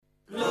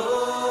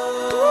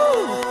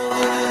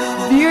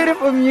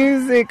Beautiful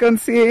music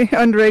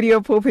on Radio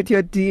Pulpit,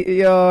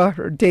 your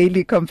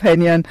daily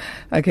companion.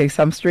 Okay,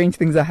 some strange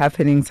things are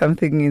happening.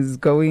 Something is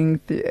going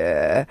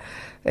a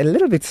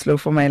little bit slow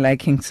for my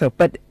liking.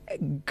 But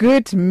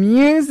good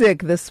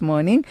music this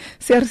morning.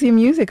 CRC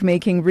Music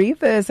making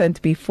rivers,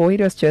 and before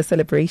it was just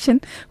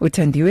celebration with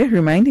Tandiwe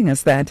reminding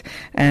us that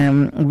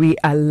we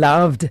are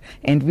loved,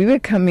 and we were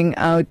coming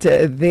out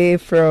there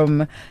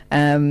from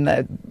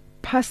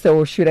Pastor,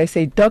 or should I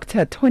say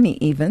Dr. Tony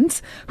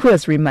Evans, who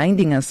was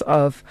reminding us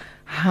of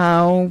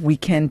how we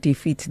can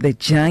defeat the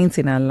giants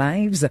in our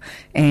lives.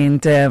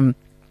 And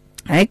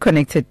I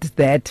connected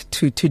that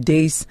to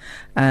today's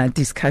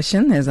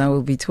discussion, as I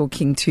will be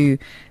talking to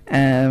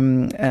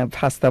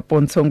Pastor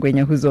Pontsho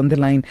Ngwenya, who's on the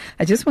line.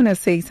 I just want to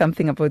say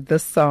something about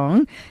this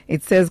song.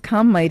 It says,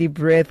 come mighty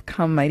breath,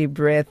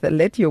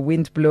 let your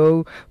wind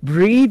blow,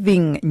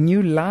 breathing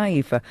new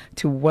life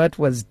to what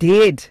was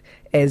dead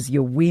as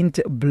your wind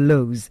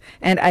blows.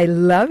 And I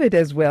love it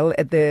as well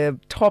at the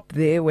top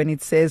there when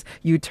it says,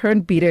 you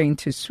turn bitter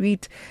into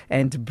sweet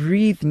and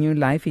breathe new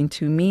life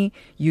into me.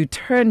 You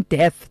turn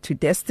death to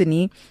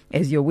destiny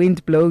as your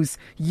wind blows.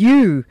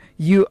 You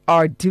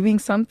are doing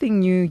something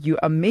new. You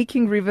are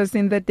making rivers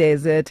in the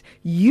desert.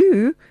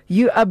 You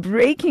are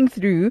breaking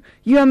through.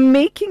 You are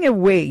making a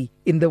way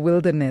in the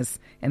wilderness.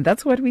 And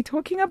that's what we're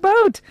talking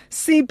about.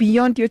 See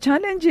beyond your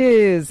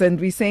challenges. And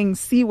we're saying,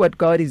 see what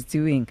God is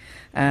doing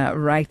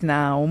right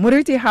now.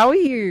 Muruti, how are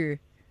you?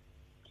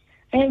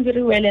 I am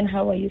very well, and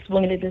how are you,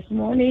 Sibongile, this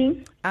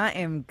morning? I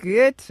am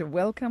good.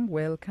 Welcome.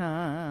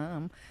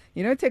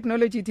 You know,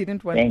 technology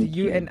didn't want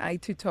you and I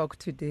to talk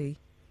today.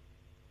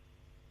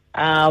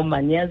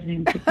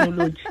 Manyazi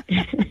technology.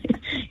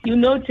 You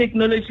know,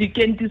 technology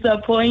can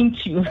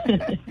disappoint you.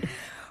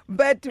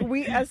 But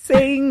we are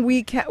saying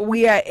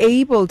we are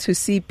able to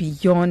see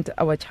beyond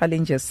our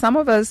challenges. Some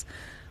of us,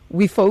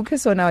 we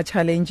focus on our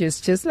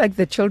challenges just like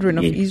the children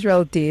of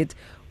Israel did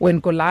when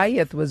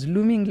Goliath was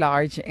looming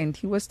large and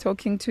he was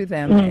talking to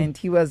them and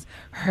he was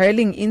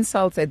hurling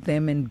insults at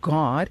them and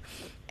God,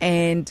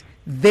 and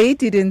they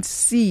didn't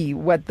see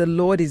what the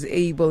Lord is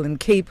able and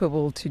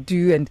capable to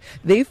do, and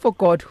they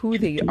forgot who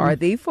they are.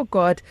 They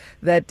forgot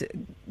that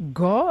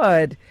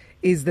God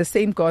is the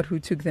same God who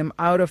took them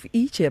out of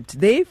Egypt.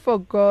 They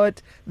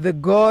forgot the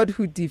God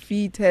who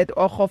defeated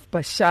Og of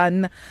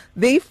Bashan.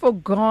 They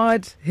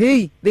forgot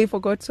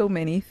so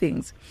many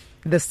things.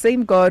 The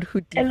same God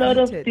who defeated. A lot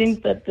of things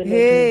that the Lord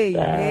has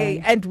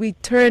done. And we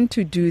turn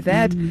to do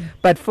that,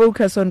 but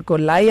focus on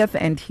Goliath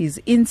and his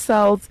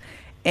insults,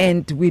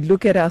 and we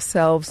look at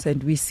ourselves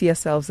and we see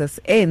ourselves as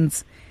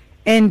ends,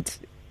 and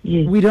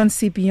we don't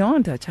see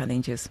beyond our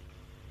challenges.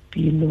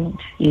 Beyond,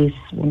 yes,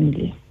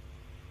 only.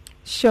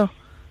 Sure.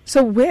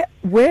 So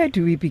where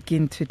do we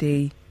begin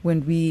today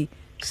when we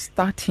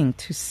starting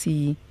to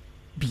see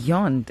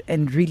beyond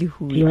and really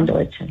who we are? Beyond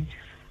our challenges.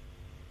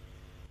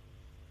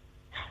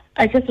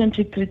 I just want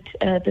to greet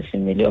the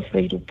family of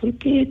Radio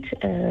Pulpit.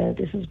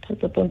 This is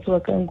Pastor Pontsho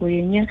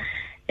Ngwenya.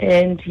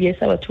 And yes,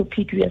 our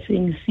topic, we are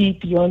saying, see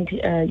beyond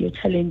your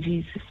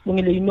challenges.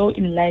 You know,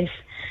 in life,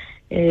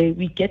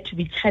 we get to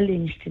be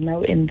challenged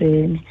now and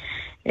then.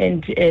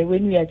 And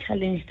when we are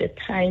challenged at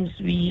times,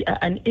 we are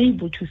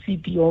unable to see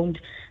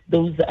beyond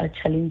those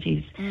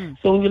challenges.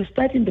 So we will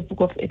start in the book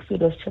of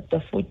Exodus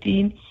chapter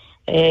 14.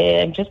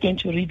 I'm just going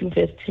to read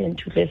verse 10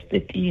 to verse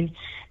 13.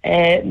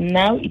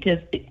 Now it is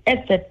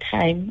at that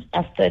time,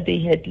 after they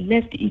had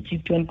left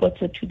Egypt, when God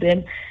said to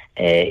them,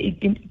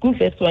 in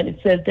verse 1, it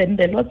says, then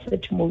the Lord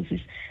said to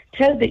Moses,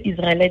 tell the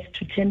Israelites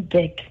to turn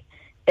back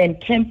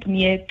and camp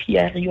near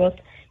Pi-hahiroth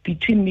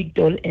between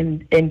Migdol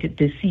and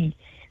the sea.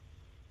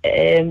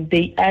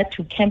 They are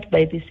to camp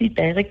by the sea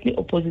directly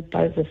opposite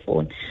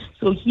Baal-zephon.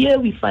 So here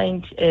we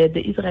find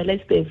the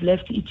Israelites, they've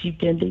left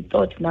Egypt and they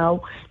thought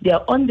now they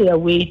are on their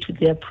way to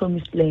their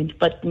promised land.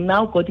 But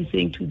now God is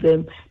saying to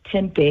them,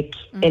 turn back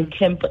and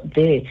camp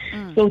there.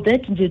 So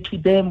that to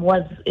them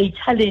was a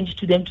challenge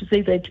to them to say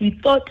that we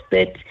thought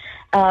that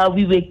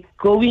we were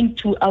going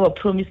to our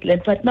promised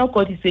land, but now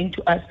God is saying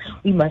to us,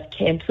 we must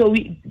camp. So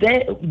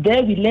there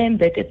we learn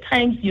that at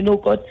times, you know,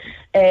 God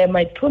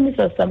might promise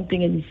us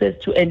something, and He says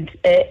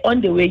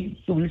on the way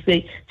He will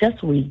say,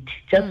 just wait.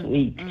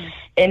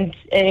 And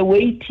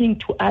waiting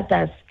to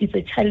others is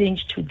a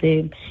challenge to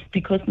them,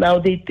 because now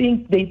they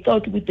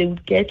thought they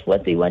would get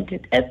what they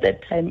wanted at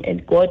that time,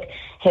 and God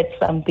had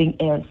something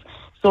else.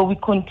 So we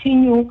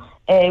continue.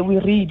 We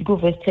read, go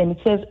verse 10. It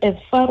says, as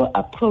Pharaoh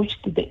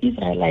approached, the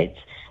Israelites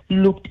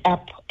looked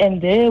up,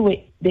 and there were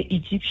the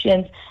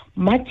Egyptians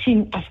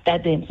marching after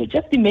them. So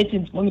just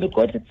imagine, when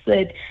God had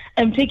said,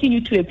 I'm taking you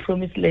to a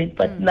promised land,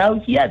 but now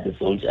here are the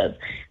soldiers.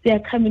 They are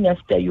coming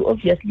after you.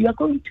 Obviously, you are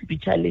going to be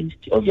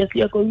challenged. Obviously,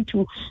 you are going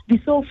to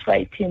be so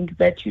frightened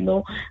that, you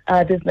know,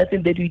 there's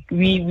nothing that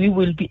we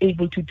will be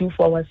able to do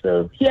for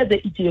ourselves. Here are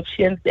the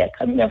Egyptians. They are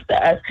coming after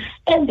us,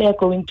 and they are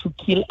going to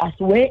kill us.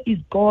 Where is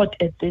God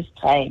at this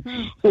time?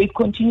 So it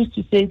continues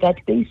to say that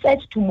they said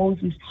to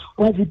Moses,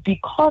 was it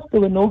because there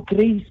were no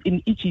graves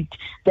in Egypt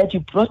that you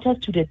brought us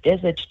to the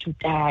desert to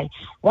die? die.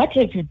 What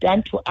have you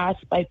done to us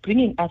by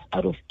bringing us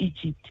out of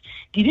Egypt?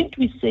 Didn't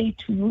we say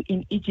to you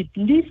in Egypt,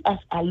 leave us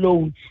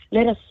alone,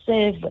 let us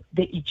serve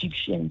the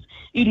Egyptians?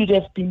 It would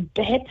have been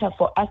better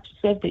for us to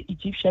serve the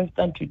Egyptians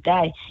than to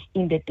die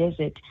in the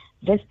desert.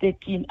 Verse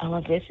 13,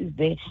 our verse is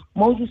there.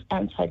 Moses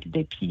answered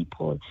the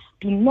people,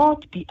 do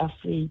not be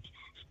afraid.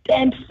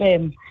 Stand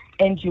firm,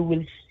 and you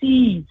will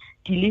see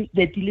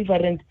the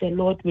deliverance the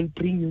Lord will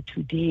bring you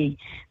today.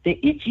 The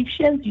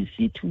Egyptians you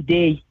see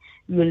today,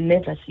 you will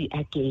never see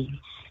again.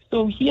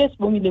 So here's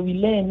when we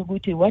learn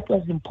what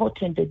was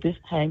important at this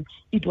time.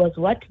 It was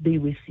what they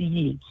were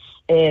seeing.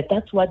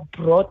 That's what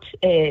brought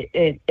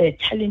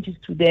challenges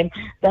to them.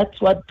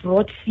 That's what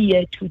brought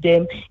fear to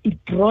them.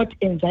 It brought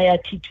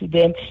anxiety to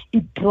them.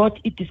 It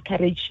brought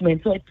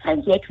discouragement. So at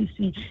times what we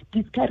see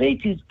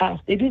discourages us.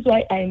 That is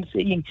why I am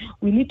saying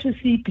we need to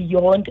see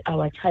beyond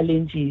our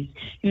challenges.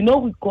 You know,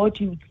 with God,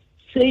 you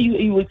say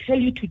he will tell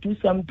you to do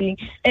something,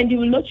 and he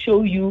will not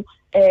show you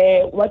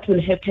what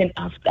will happen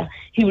after.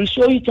 He will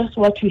show you just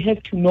what you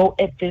have to know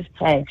at this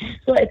time.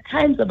 So at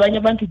times,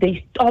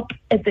 they stop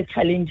at the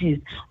challenges.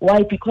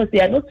 Why? Because they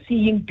are not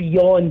seeing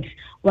beyond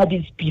what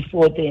is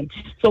before them.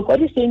 So God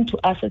is saying to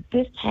us at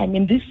this time,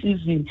 in this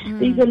season,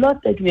 there's a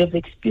lot that we have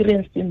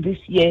experienced in this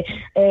year.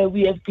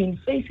 We have been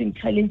facing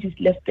challenges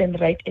left and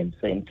right and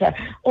center.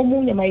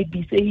 Omunye might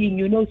be saying,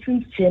 you know,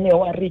 since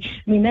January,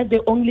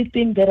 the only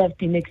thing that I've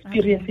been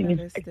experiencing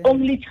is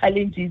only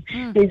challenges.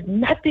 There's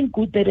nothing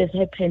good that has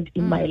happened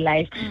in my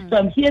life. So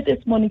I'm here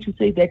this morning to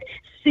say that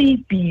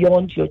see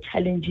beyond your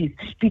challenges,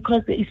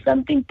 because there is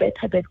something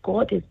better that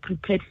God has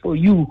prepared for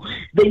you.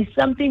 There is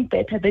something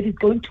better that is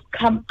going to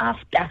come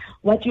after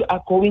what you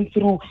are going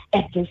through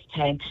at this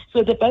time.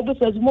 So the Bible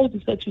says,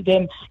 Moses said to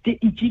them, the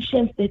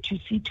Egyptians that you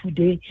see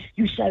today,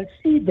 you shall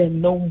see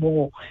them no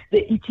more.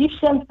 The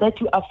Egyptians that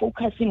you are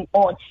focusing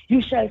on,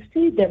 you shall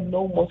see them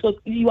no more. So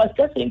you are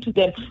just saying to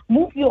them,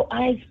 move your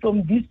eyes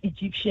from these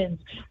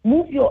Egyptians.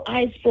 Move your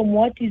eyes from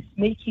what is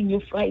making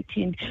you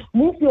frightened.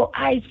 Move your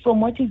eyes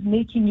from what is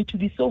making you to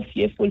be so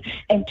fearful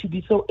and to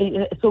be so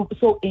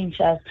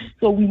anxious.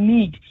 So we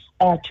need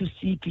to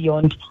see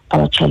beyond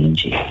our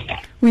challenges.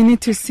 We need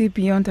to see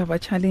beyond our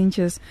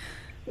challenges.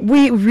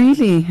 We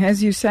really,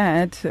 as you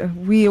said,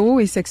 we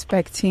always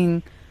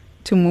expecting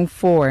to move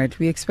forward.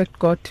 We expect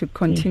God to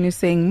continue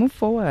saying, move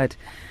forward.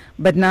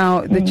 But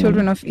now the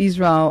children of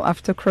Israel,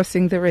 after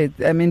crossing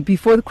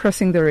before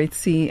crossing the Red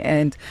Sea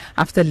and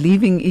after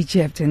leaving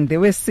Egypt, and they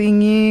were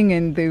singing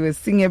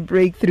a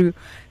breakthrough.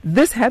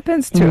 This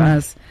happens to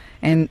us.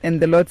 And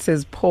the Lord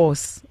says,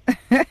 pause.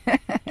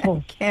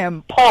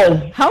 Camp.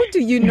 Pause. How do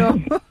you know?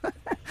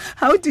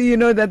 How do you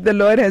know that the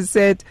Lord has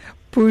said,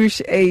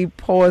 push a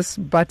pause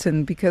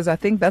button? Because I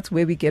think that's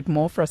where we get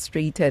more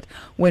frustrated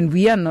when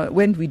we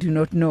do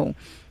not know.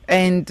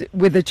 And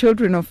with the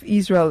children of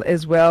Israel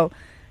as well,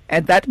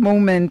 at that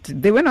moment,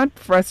 they were not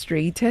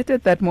frustrated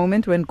at that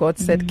moment when God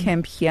said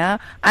camp here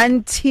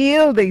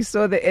until they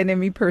saw the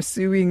enemy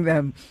pursuing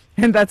them.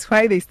 And that's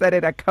why they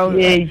started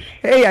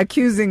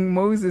accusing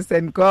Moses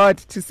and God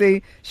to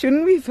say,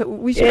 we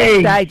should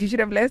have died. You should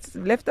have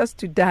left us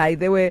to die.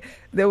 There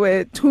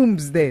were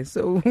tombs there.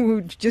 So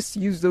we'll just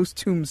use those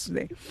tombs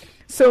there.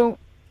 So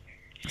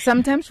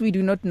sometimes we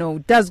do not know.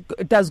 Does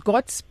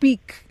God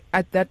speak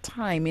at that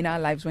time in our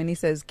lives when he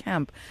says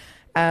camp?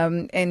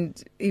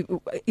 And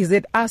is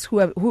it us who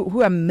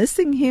are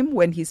missing him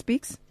when he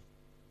speaks?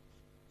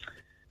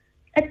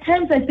 At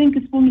times, I think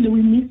it's only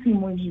we miss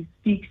him when he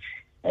speaks,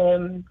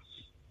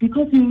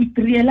 because you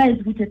realize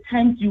that at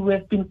times you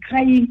have been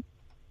crying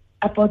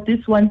about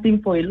this one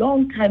thing for a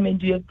long time,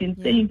 and you have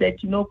been saying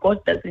that, you know,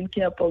 God doesn't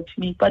care about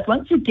me. But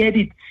once you get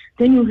it,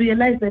 then you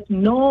realize that,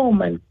 no,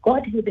 man,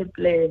 God had a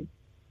plan.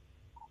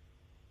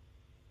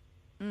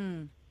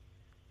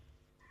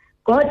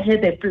 God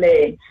had a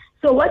plan.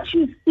 So what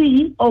you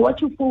see or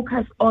what you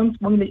focus on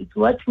is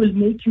what will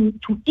make you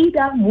to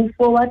either move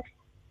forward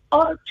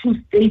or to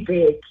stay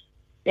back.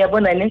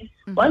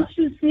 Once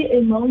you see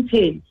a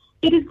mountain,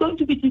 it is going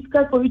to be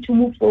difficult for you to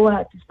move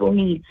forward for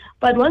me.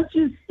 But once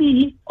you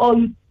see, or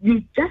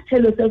you just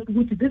tell yourself,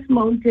 this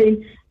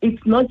mountain,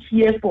 it's not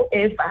here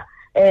forever.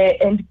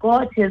 And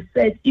God has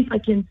said, if I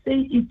can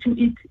say it to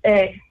it,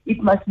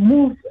 it must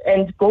move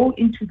and go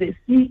into the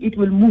sea, it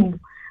will move.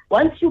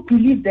 Once you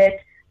believe that,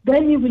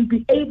 then you will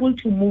be able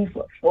to move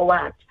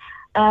forward.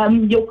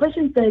 Your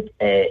question said,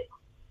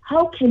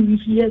 how can we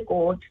hear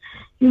God?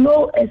 You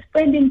know,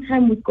 spending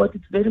time with God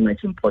is very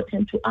much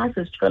important to us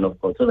as children of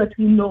God, so that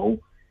we know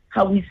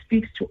how he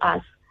speaks to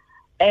us.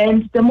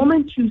 And the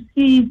moment you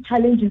see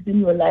challenges in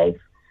your life,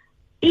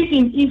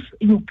 even if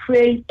you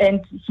pray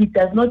and he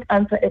does not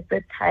answer at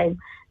that time,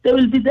 there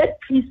will be that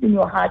peace in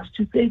your heart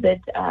to say that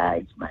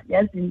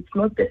it's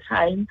not the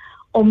time,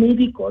 or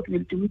maybe God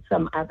will do it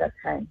some other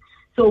time.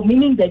 So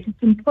meaning that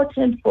it's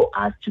important for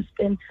us to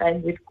spend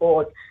time with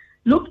God.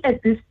 Look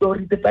at this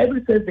story. The Bible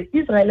says the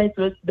Israelites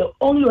were the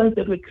only ones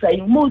that were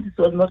crying. Moses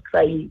was not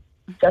crying,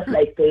 just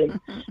like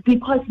them,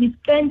 because he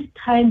spent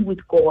time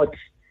with God.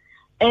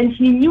 And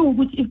he knew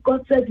that if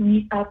God said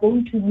we are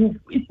going to move,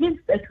 it means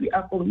that we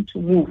are going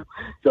to move.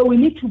 So we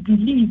need to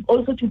believe,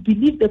 also to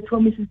believe the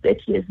promises that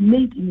he has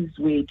made in his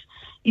word.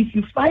 If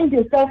you find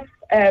yourself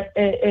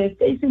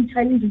facing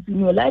challenges in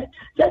your life,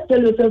 just tell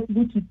yourself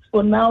that it's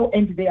for now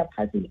and they are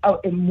passing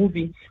out and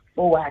moving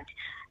forward.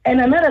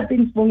 And another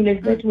thing,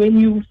 is that when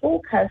you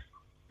focus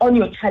on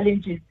your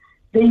challenges,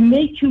 they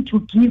make you to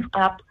give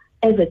up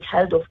as a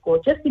child of God.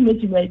 Just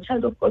imagine you're a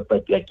child of God,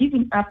 but you are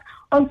giving up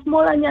on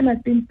smaller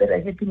things that are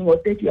happening or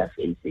that you are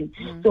facing.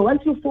 So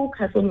once you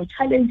focus on your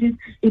challenges,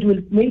 it will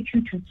make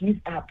you to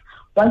give up.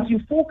 Once you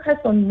focus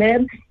on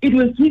them, it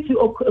will give you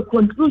a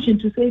conclusion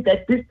to say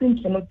that this thing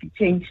cannot be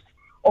changed,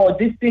 or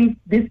this thing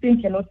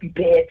cannot be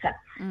better.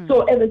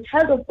 So as a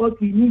child of God,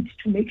 we need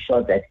to make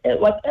sure that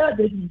whatever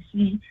that we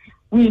see,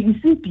 we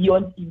see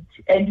beyond it.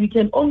 And we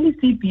can only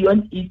see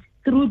beyond it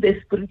through the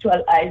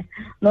spiritual eyes,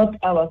 not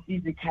our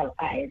physical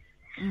eyes.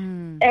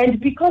 And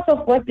because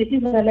of what the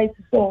Israelites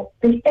saw,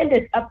 they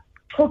ended up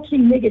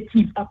talking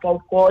negative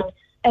about God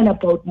and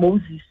about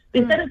Moses.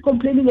 They started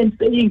complaining and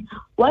saying,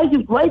 why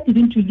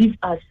didn't you leave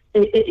us,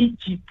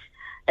 Egypt?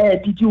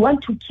 Did you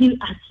want to kill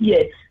us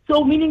here?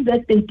 So meaning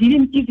that they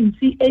didn't even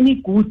see any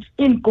good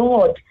in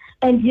God.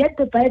 And yet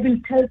the Bible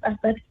tells us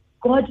that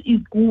God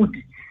is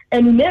good.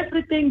 And in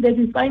everything that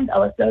we find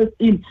ourselves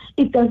in,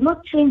 it does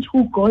not change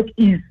who God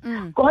is.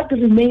 God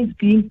remains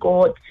being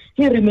God.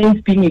 He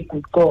remains being a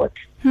good God.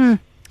 You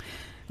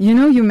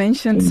know, you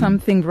mentioned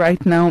something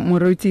right now,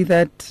 Moruti,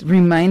 that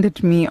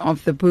reminded me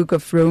of the book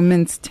of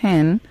Romans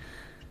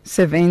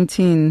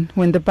 10:17,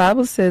 when the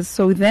Bible says,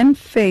 "So then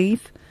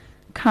faith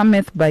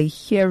cometh by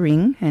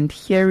hearing, and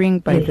hearing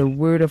by the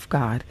word of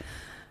God."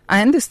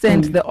 I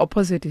understand the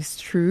opposite is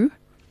true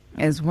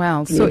as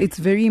well. So it's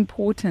very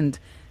important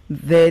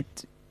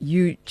that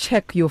you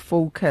check your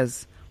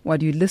focus,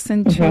 what you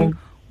listen to,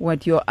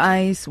 what you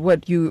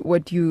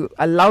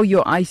allow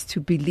your eyes to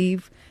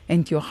believe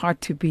and your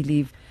heart to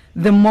believe.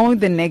 The more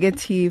the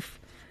negative,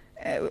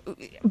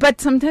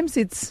 but sometimes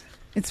it's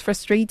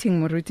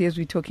frustrating, Moruti, as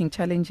we're talking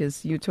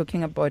challenges. You're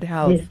talking about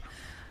health.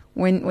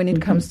 When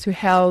it comes to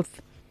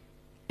health,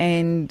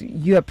 and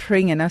you are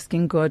praying and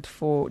asking God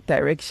for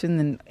direction,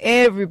 and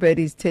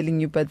everybody's telling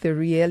you, but the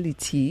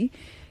reality,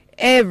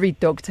 every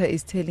doctor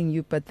is telling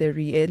you, but the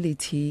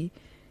reality,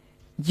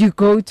 you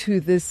go to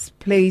this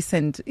place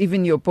and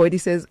even your body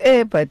says,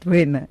 but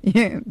when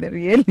the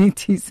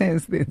reality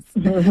says this.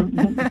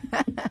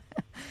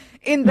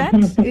 In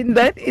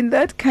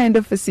that kind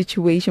of a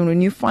situation,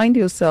 when you find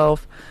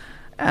yourself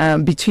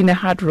between a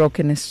hard rock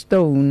and a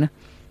stone,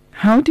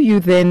 how do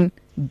you then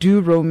do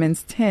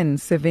Romans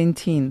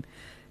 10:17?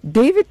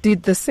 David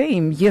did the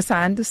same. Yes,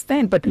 I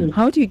understand, but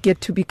how do you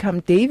get to become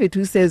David,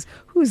 who says,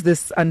 "Who's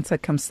this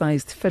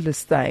uncircumcised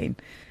Philistine?"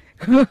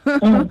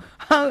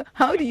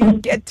 How do you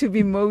get to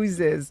be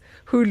Moses,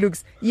 who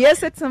looks,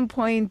 yes, at some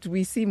point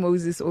we see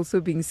Moses also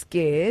being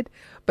scared,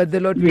 but the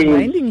Lord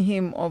reminding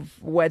him of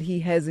what he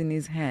has in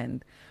his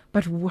hand.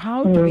 But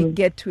how do we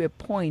get to a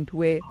point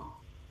where,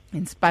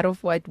 in spite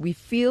of what we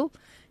feel,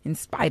 in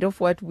spite of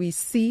what we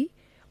see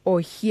or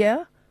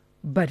hear,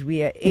 but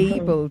we are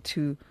able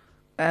to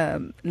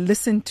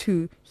listen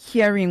to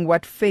hearing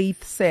what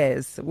faith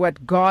says,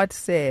 what God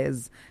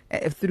says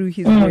through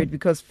his word,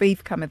 because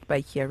faith cometh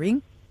by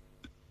hearing?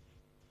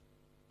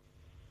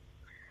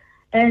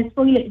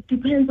 So it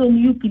depends on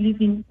you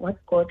believing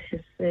what God has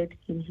said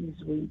in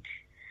his word.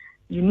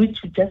 You need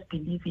to just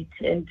believe it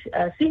and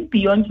think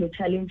beyond your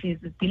challenges,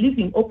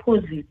 believing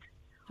opposite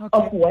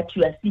of what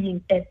you are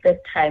seeing at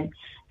that time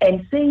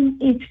and saying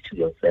it to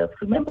yourself.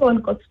 Remember when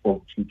God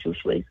spoke to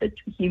Joshua, he said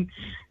to him,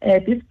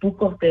 this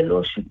book of the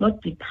law should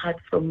not depart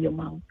from your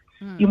mouth.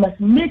 You must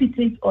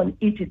meditate on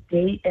it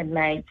day and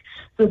night.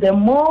 So the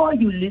more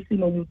you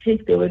listen and you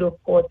take the word of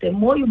God, the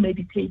more you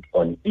meditate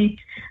on it,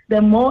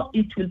 the more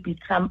it will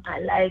become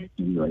alive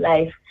in your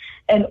life.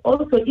 And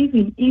also,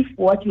 even if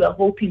what you are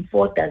hoping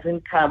for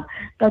doesn't come,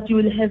 that you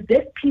will have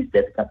that peace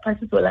that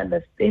surpasses all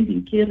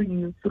understanding carrying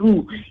you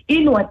through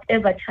in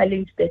whatever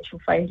challenge that you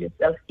find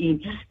yourself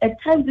in.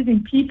 At times,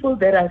 even people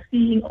that are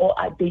seeing or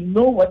they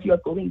know what you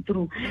are going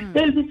through,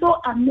 they'll be so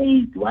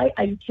amazed. Why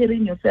are you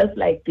carrying yourself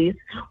like this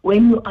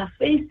when you are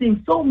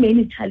facing so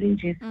many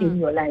challenges in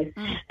your life?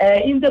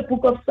 In the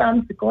book of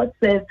Psalms, God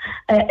says,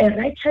 a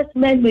righteous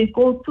man may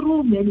go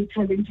through many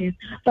challenges,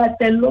 but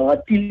the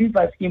Lord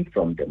delivers him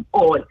from them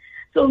all.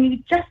 So you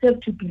just have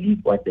to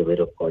believe what the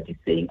word of God is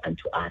saying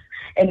unto us,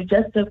 and you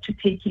just have to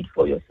take it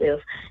for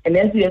yourself. And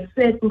as we have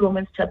said in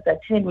Romans chapter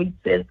 10, when it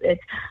says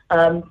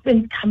that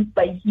faith comes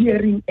by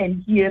hearing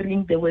and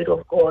hearing the word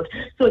of God.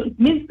 So it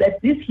means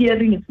that this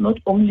hearing is not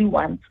only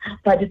once,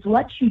 but it's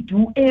what you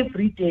do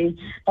every day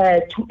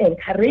to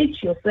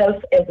encourage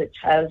yourself as a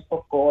child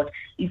of God.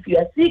 If you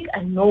are sick,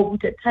 I know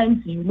at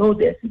times you know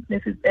there are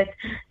sicknesses that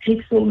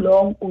take so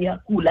long,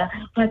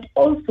 but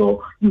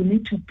also you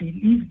need to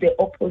believe the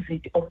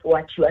opposite of what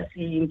what you are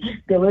seeing.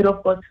 The word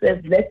of God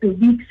says, let the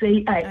weak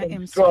say, I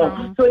am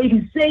strong. So it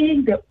is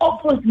saying the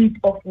opposite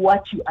of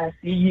what you are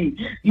seeing.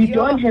 You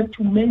don't have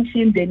to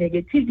mention the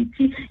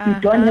negativity. You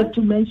don't have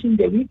to mention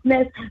the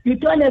weakness. You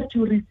don't have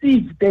to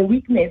receive the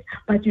weakness,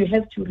 but you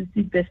have to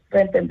receive the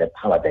strength and the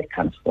power that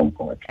comes from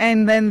God.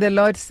 And then the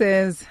Lord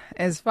says,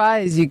 as far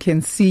as you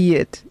can see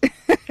it.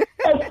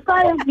 As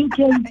far as you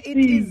can see. It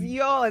is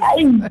yours.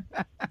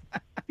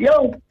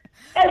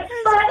 As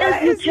far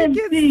as you can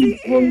see.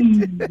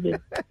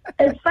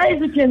 As far as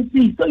you can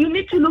see. So you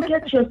need to look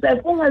at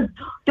yourself.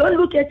 Don't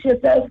look at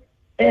yourself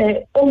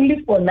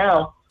only for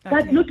now.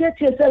 But look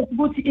at yourself,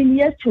 but in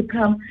years to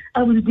come,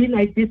 I will be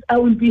like this, I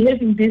will be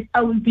having this,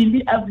 I'm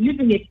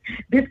living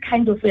this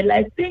kind of a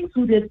life. Things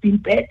would have been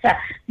better,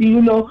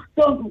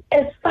 So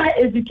as far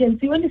as you can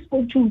see, when he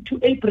spoke to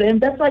Abraham,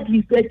 that's what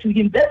he said to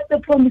him. That's the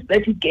promise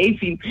that he gave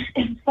him.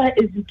 As far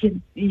as you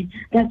can see,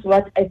 that's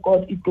what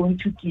God is going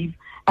to give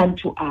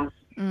unto us.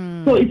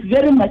 So it's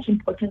very much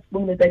important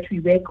that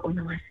we work on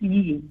our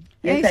seeing.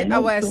 Yes,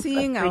 our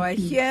seeing, our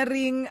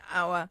hearing,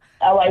 our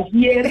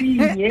hearing,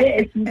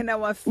 yes, and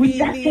our feelings. We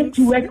just have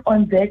to work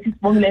on that.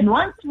 And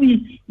once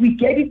we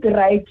get it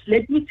right,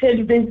 let me tell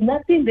you, there's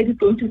nothing that is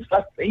going to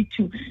frustrate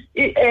you.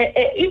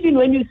 Even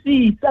when you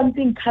see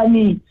something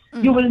coming,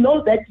 you will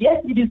know that,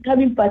 yes, it is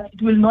coming, but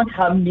it will not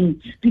harm me,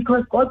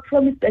 because God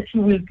promised that He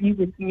will be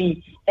with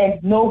me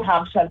and no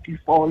harm shall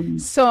befall me.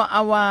 So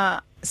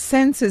our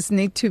senses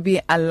need to be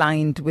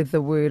aligned with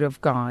the Word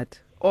of God.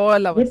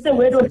 All our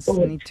senses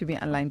need to be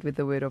aligned with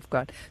the Word of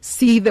God.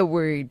 See the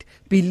Word,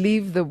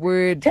 believe the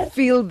Word,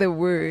 feel the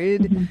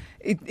Word,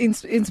 in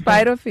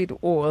spite of it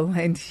all,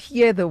 and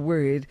hear the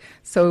Word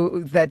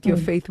so that your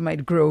faith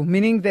might grow,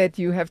 meaning that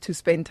you have to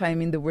spend time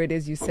in the Word,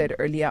 as you said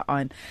earlier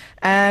on.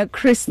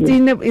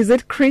 Christina, is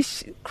it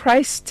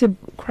Christisible?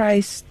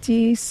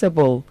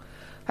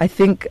 I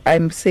think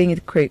I'm saying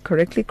it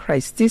correctly.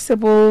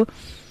 Christisible.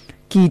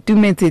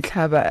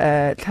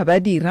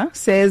 Tlhabadira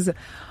says,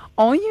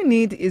 all you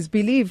need is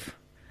believe.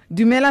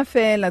 Dumela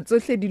fela,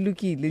 tsohle di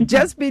lokile.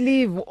 Just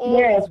believe, all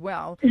is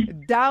well.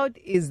 Doubt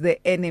is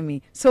the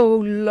enemy.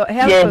 So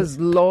help us,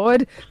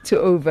 Lord, to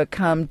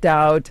overcome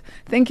doubt.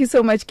 Thank you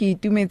so much, Ki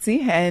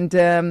Tumetsi.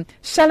 And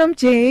Shalom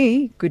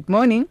J, good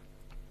morning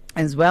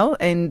as well.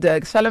 And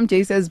Shalom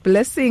J says,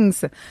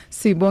 blessings,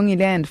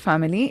 Sibongile and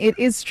family. It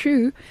is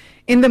true.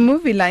 In the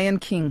movie Lion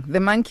King,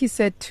 the monkey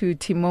said to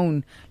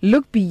Timon,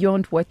 look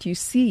beyond what you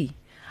see.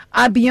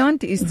 Our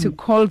beyond is to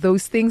call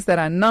those things that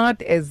are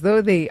not as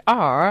though they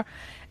are.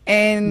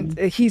 And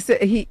he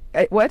said, he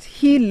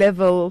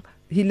levels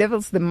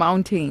the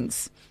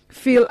mountains,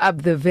 fill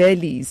up the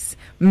valleys,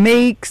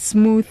 make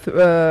smooth,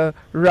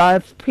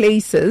 rough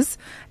places,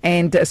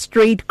 and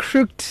straight,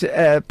 crooked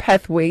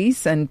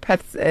pathways and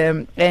paths.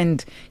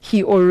 And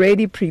he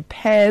already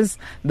prepares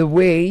the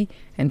way,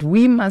 and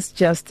we must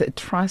just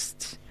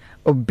trust,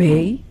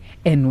 obey,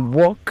 and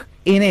walk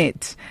in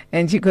it.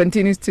 And she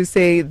continues to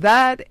say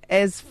that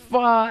as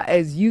far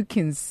as you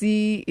can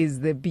see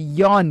is the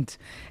beyond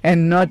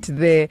and not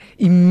the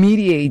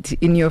immediate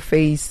in your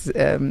face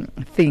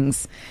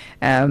things.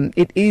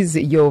 It is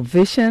your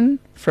vision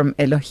from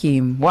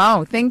Elohim.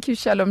 Wow. Thank you,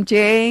 Shalom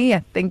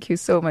J. Thank you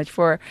so much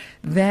for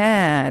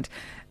that.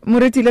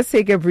 Muruti, let's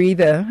take a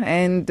breather,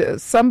 and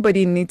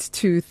somebody needs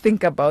to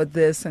think about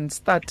this and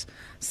start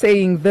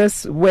saying,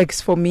 this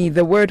works for me.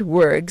 The word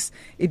works.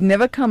 It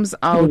never comes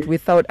out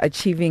without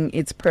achieving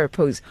its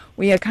purpose.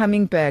 We are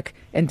coming back,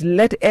 and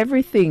let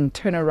everything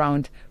turn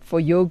around for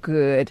your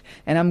good.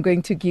 And I'm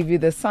going to give you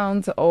the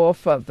sounds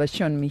of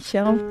Vashon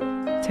Michel,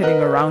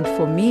 turning around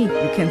for me.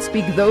 You can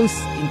speak those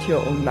into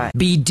your own life.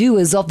 Be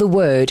doers of the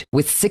word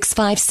with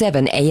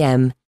 657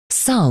 AM.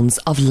 Sounds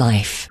of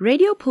Life.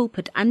 Radio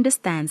Pulpit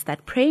understands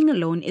that praying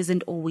alone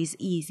isn't always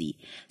easy.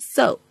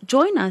 So,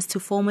 join us to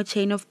form a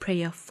chain of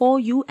prayer for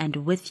you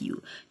and with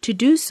you. To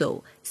do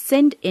so,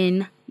 send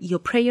in your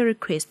prayer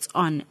requests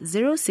on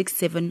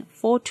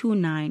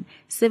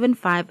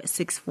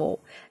 067-429-7564.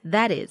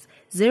 That is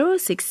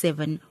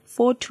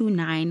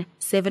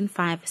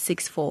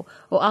 067-429-7564.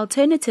 Or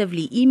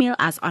alternatively, email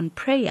us on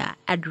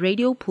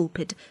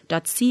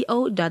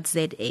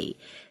prayer@radiopulpit.co.za.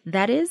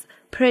 That is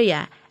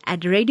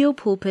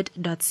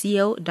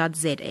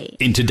prayer@radiopulpit.co.za.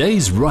 In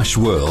today's rush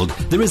world,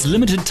 there is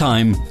limited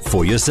time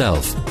for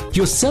yourself.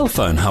 Your cell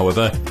phone,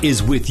 however,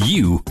 is with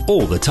you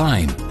all the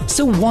time.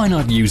 So why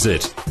not use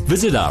it?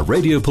 Visit our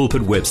Radio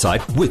Pulpit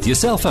website with your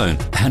cell phone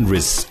and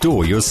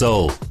restore your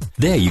soul.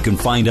 There you can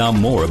find out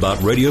more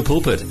about Radio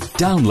Pulpit.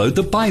 Download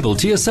the Bible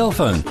to your cell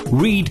phone.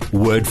 Read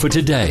Word for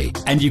Today.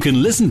 And you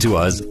can listen to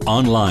us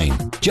online.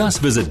 Just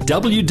visit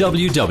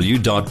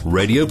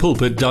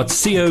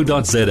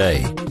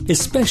www.radiopulpit.co.za.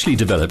 Especially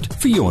developed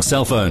for your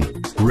cell phone.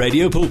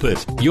 Radio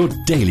Pulpit, your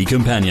daily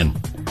companion.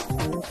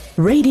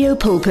 Radio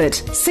Pulpit,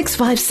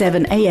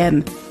 657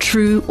 AM.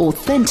 True,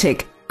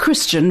 authentic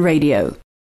Christian radio.